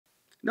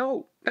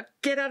No,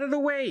 get out of the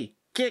way.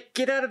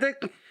 Get out of the...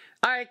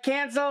 All right,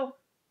 cancel.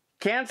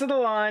 Cancel the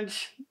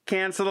launch.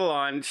 Cancel the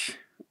launch.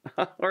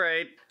 All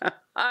right.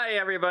 Hi,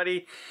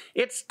 everybody.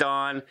 It's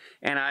Don,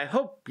 and I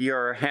hope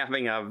you're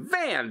having a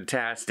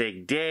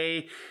fantastic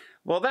day.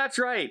 Well, that's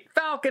right.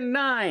 Falcon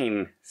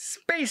 9.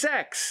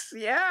 SpaceX.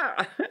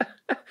 Yeah.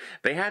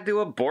 They had to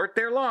abort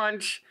their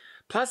launch.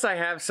 Plus, I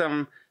have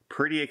some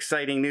pretty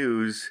exciting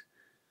news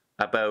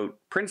about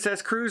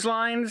Princess Cruise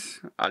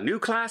Lines, a new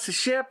class of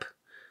ship,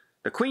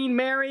 the Queen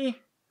Mary.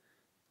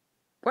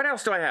 What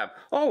else do I have?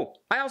 Oh,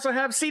 I also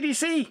have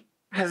CDC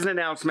has an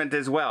announcement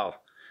as well,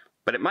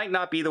 but it might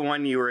not be the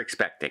one you were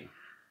expecting.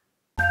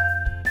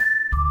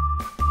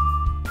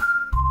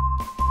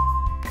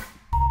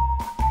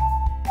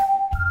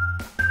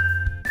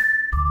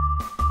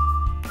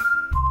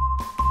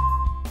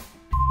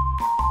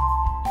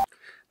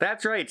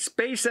 That's right,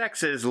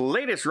 SpaceX's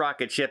latest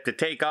rocket ship to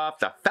take off,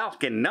 the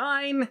Falcon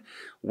 9,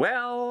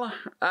 well,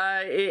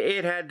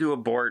 it had to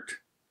abort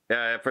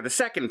for the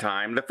second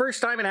time. The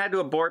first time it had to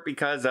abort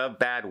because of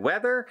bad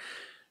weather.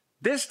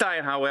 This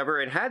time, however,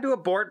 it had to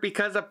abort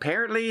because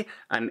apparently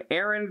an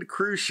errand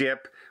cruise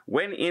ship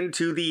went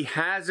into the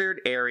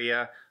hazard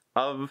area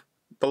of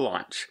the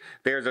launch.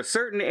 There's a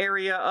certain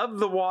area of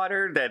the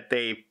water that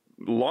they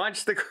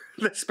launched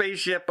the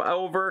spaceship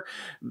over,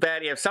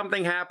 that if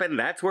something happened,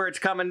 that's where it's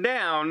coming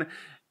down.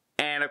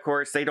 And of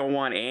course, they don't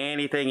want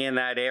anything in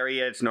that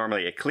area. It's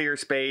normally a clear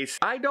space.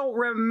 I don't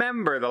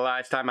remember the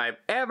last time I've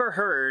ever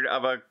heard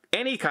of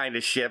any kind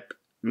of ship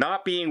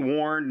not being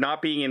warned,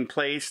 not being in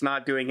place,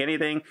 not doing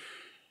anything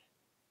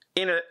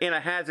in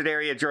a hazard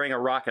area during a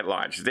rocket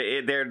launch.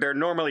 They're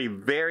normally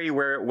very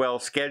well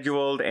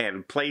scheduled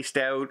and placed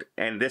out,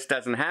 and this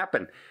doesn't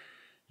happen.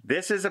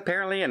 This is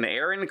apparently an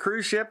errand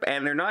cruise ship,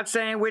 and they're not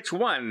saying which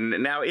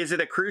one. Now, is it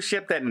a cruise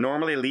ship that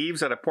normally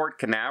leaves at a Port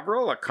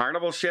Canaveral, a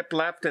Carnival ship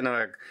left, and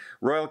a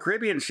Royal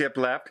Caribbean ship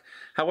left?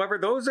 However,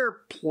 those are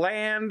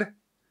planned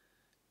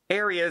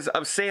areas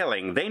of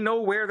sailing. They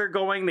know where they're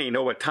going, they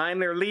know what time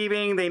they're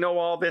leaving, they know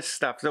all this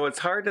stuff. So it's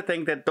hard to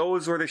think that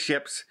those were the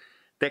ships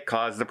that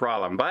caused the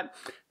problem. But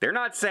they're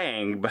not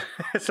saying,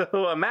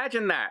 so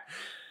imagine that.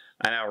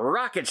 And a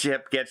rocket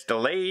ship gets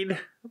delayed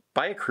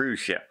by a cruise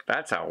ship.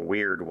 That's a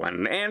weird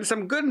one. And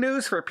some good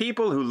news for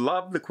people who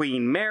love the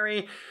Queen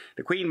Mary.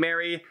 The Queen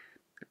Mary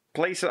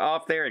placed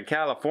off there in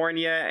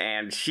California,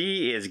 and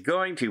she is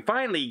going to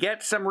finally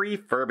get some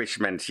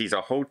refurbishment. She's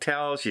a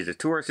hotel, she's a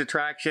tourist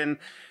attraction,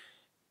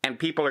 and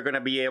people are going to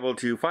be able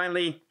to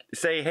finally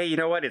say, hey, you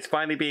know what, it's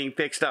finally being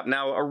fixed up.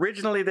 Now,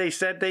 originally they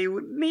said they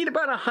would need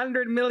about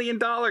 $100 million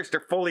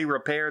to fully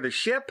repair the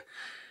ship.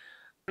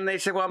 And they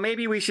said, well,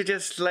 maybe we should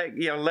just let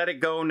it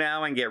go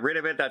now and get rid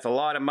of it. That's a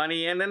lot of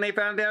money. And then they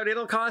found out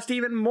it'll cost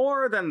even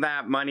more than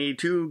that money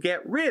to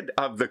get rid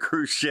of the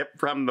cruise ship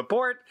from the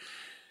port.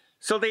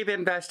 So they've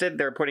invested.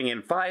 They're putting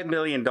in $5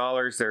 million.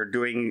 They're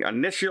doing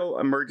initial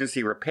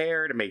emergency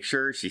repair to make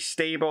sure she's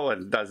stable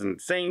and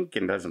doesn't sink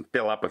and doesn't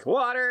fill up with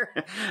water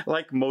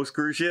like most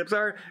cruise ships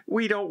are.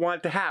 We don't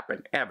want to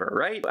happen ever,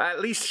 right? At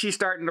least she's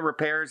starting the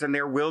repairs, and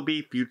there will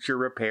be future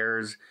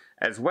repairs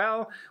as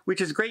well, which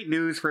is great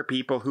news for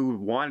people who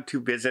want to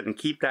visit and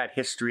keep that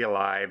history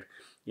alive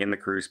in the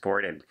cruise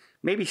port and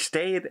maybe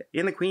stay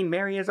in the Queen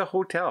Mary as a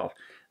hotel.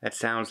 That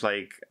sounds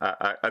like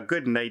a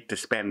good night to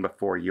spend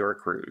before your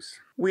cruise.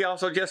 We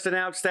also just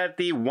announced that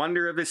the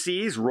Wonder of the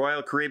Seas,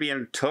 Royal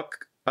Caribbean,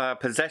 took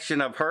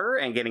possession of her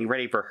and getting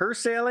ready for her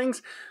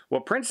sailings.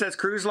 Well, Princess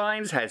Cruise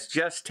Lines has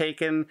just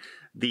taken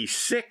the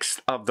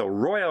 6th of the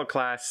Royal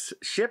class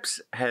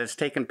ships, has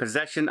taken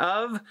possession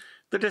of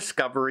the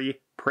Discovery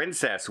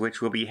Princess,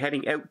 which will be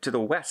heading out to the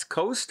West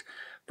Coast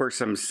for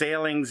some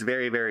sailings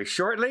very, very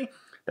shortly.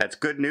 That's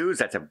good news.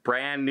 That's a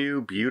brand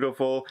new,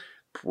 beautiful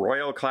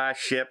Royal class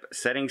ship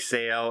setting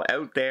sail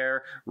out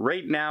there.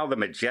 Right now, the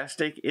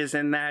Majestic is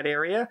in that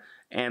area,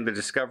 and the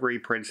Discovery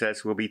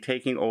Princess will be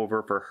taking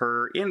over for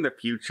her in the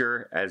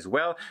future as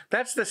well.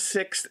 That's the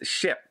 6th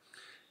ship.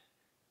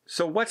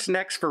 So what's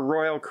next for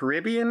Royal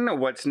Caribbean?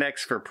 What's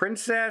next for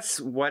Princess?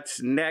 What's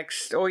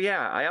next? Oh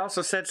yeah, I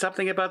also said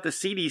something about the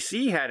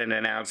CDC had an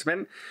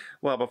announcement.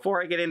 Well,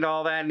 before I get into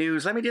all that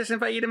news, let me just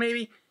invite you to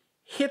maybe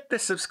hit the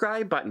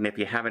subscribe button if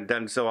you haven't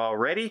done so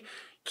already.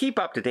 Keep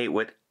up to date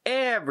with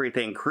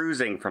everything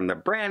cruising, from the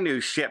brand new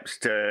ships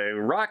to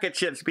rocket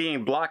ships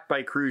being blocked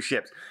by cruise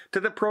ships, to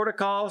the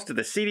protocols, to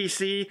the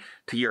CDC,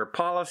 to your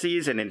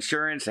policies and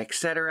insurance,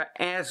 etc.,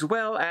 as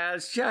well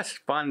as just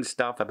fun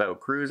stuff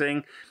about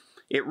cruising.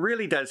 It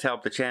really does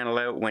help the channel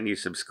out when you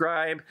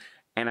subscribe,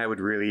 and I would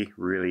really,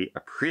 really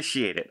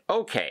appreciate it.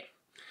 Okay,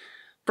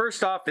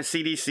 first off, the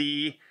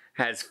CDC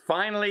has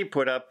finally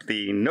put up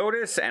the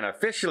notice and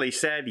officially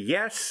said,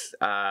 yes,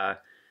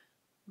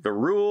 the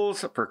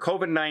rules for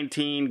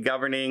COVID-19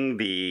 governing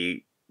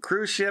the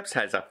cruise ships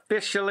has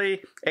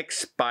officially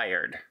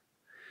expired.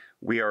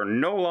 We are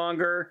no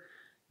longer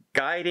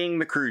guiding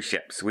the cruise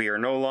ships. We are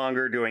no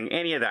longer doing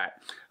any of that.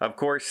 Of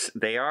course,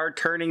 they are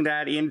turning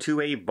that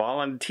into a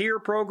volunteer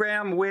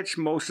program, which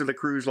most of the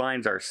cruise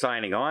lines are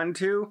signing on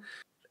to.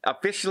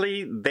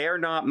 officially, they're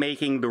not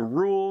making the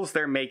rules,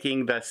 they're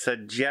making the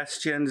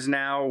suggestions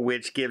now,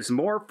 which gives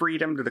more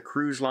freedom to the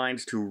cruise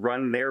lines to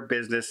run their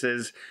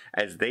businesses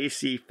as they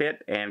see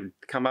fit and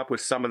come up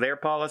with some of their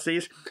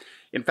policies.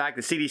 In fact,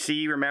 the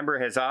CDC, remember,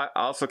 has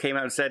also came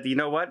out and said, you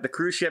know what, the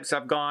cruise ships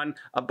have gone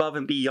above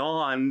and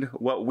beyond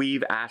what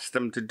we've asked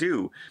them to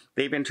do.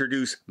 They've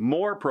introduced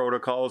more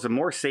protocols and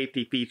more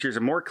safety features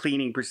and more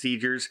cleaning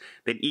procedures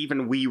than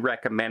even we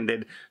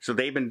recommended. So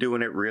they've been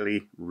doing it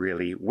really,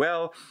 really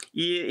well.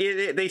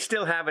 They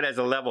still have it as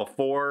a level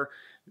 4,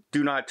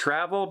 do not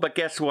travel, but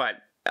guess what?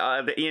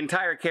 The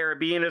entire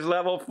Caribbean is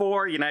level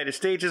 4, United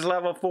States is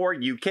level 4,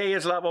 UK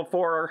is level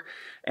 4,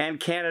 and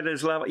Canada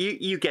is level...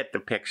 You get the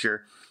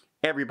picture.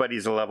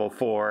 Everybody's a level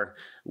 4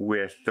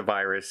 with the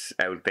virus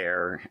out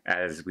there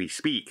as we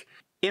speak.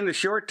 In the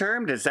short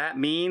term, does that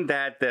mean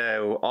that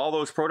all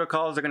those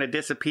protocols are going to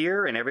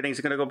disappear and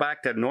everything's going to go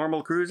back to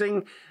normal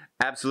cruising?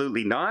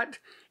 Absolutely not.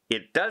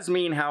 It does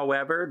mean,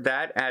 however,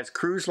 that as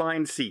cruise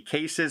lines see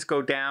cases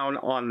go down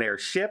on their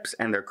ships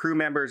and their crew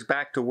members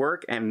back to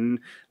work and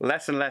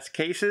less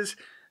cases,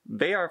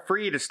 they are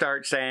free to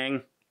start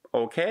saying,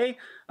 okay,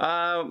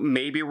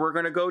 maybe we're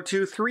going to go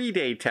to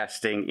 3-day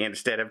testing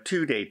instead of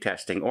 2-day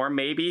testing. Or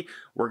maybe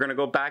we're going to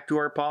go back to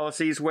our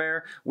policies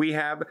where we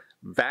have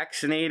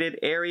vaccinated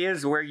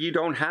areas where you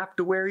don't have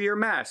to wear your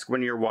mask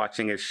when you're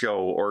watching a show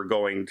or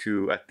going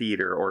to a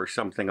theater or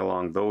something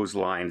along those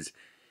lines.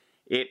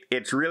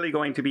 It's really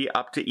going to be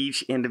up to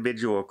each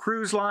individual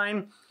cruise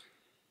line.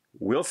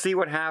 We'll see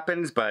what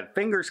happens, but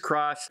fingers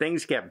crossed,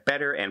 things get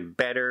better and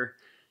better.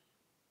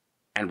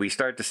 And we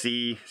start to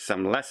see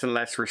some less and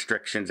less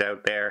restrictions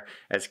out there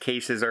as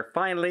cases are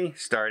finally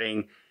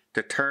starting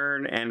to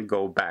turn and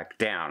go back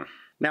down.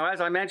 Now,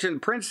 as I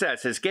mentioned,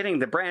 Princess is getting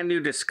the brand new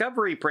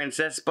Discovery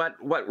Princess, but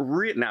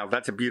now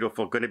that's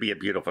going to be a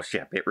beautiful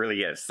ship. It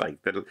really is.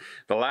 Like the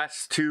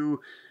last 3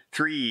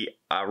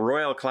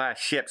 Royal class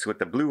ships with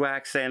the blue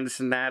accents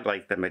and that,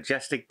 like the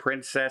Majestic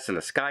Princess and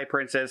the Sky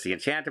Princess, the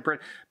Enchanted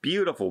Princess.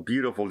 Beautiful,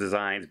 beautiful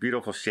designs,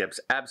 beautiful ships,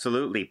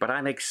 absolutely. But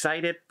I'm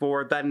excited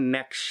for the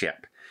next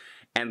ship.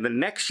 And the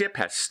next ship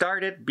has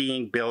started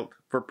being built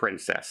for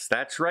Princess.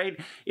 That's right,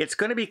 it's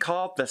going to be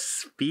called the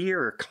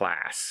Sphere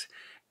class.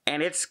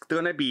 And it's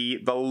going to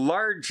be the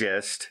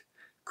largest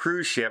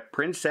cruise ship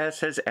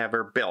Princess has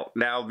ever built.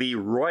 Now, the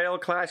Royal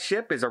class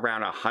ship is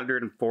around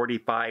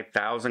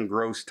 145,000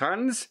 gross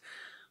tons.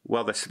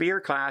 Well, the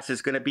Sphere class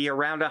is going to be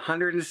around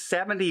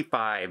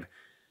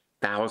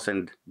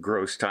 175,000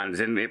 gross tons.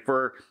 And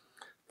for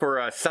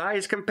a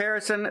size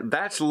comparison,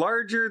 that's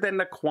larger than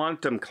the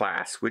Quantum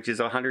class, which is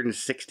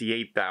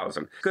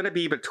 168,000. It's going to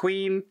be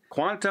between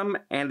Quantum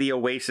and the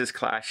Oasis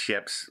class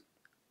ships.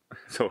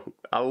 So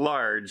a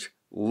large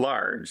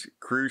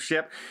cruise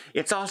ship.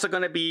 It's also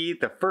going to be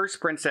the first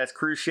Princess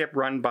cruise ship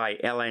run by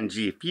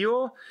LNG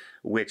fuel,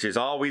 which is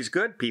always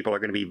good. People are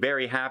going to be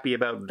very happy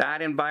about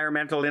that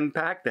environmental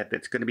impact, that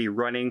it's going to be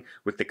running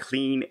with the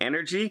clean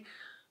energy.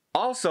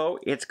 Also,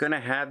 it's going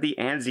to have the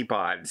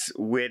Anzipods,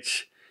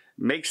 which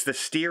makes the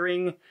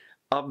steering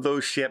of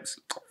those ships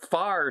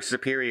far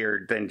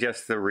superior than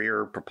just the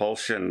rear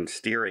propulsion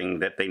steering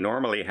that they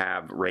normally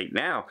have right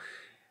now.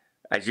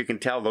 As you can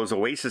tell, those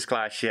Oasis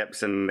class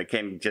ships, and they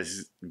can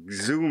just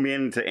zoom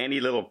into any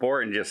little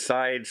port and just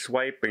side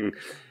swipe, and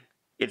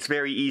it's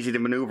very easy to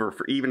maneuver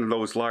for even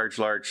those large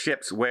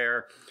ships,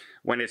 where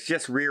when it's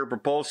just rear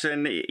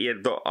propulsion,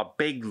 a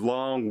big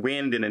long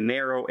wind in a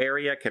narrow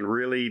area can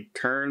really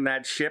turn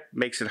that ship,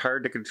 makes it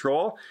hard to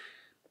control.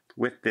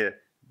 With the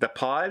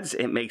pods,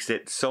 it makes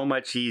it so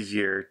much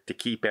easier to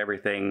keep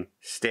everything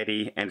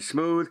steady and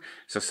smooth.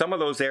 So some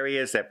of those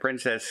areas that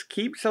Princess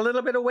keeps a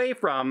little bit away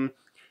from,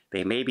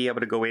 they may be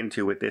able to go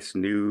into with this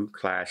new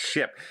class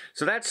ship.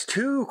 So that's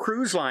 2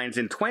 cruise lines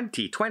in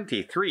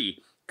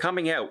 2023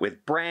 coming out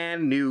with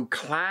brand new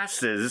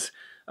classes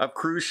of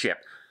cruise ship.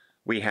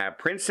 We have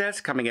Princess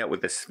coming out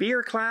with the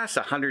Sphere class,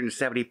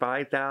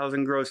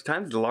 175,000 gross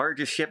tons, the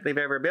largest ship they've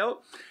ever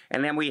built.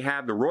 And then we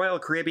have the Royal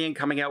Caribbean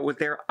coming out with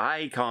their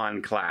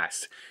Icon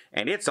class.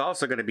 And it's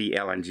also going to be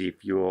LNG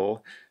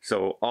fuel,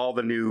 so all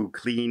the new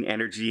clean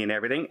energy and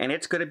everything. And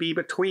it's going to be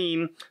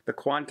between the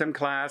Quantum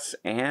class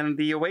and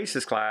the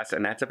Oasis class.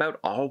 And that's about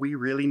all we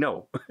really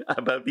know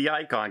about the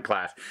Icon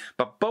class.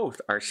 But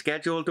both are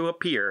scheduled to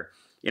appear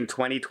in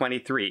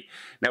 2023.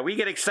 Now, we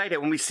get excited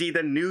when we see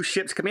the new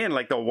ships come in,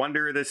 like the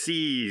Wonder of the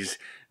Seas,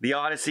 the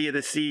Odyssey of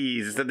the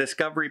Seas, the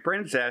Discovery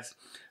Princess.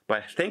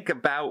 But think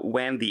about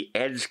when the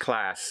Edge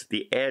class,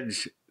 the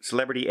Edge,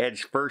 Celebrity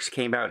Edge first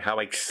came out, how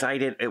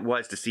excited it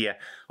was to see a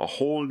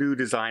whole new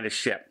design of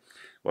ship.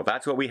 Well,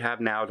 that's what we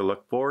have now to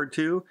look forward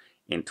to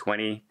in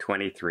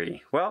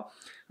 2023. Well,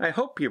 I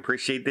hope you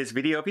appreciate this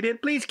video. If you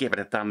did, please give it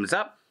a thumbs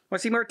up. Want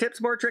to see more tips,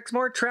 more tricks,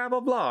 more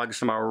travel vlogs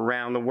from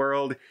around the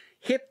world?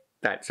 Hit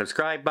that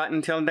subscribe button.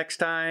 Until next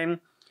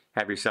time,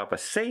 have yourself a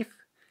safe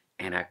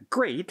and a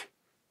great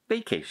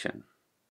vacation.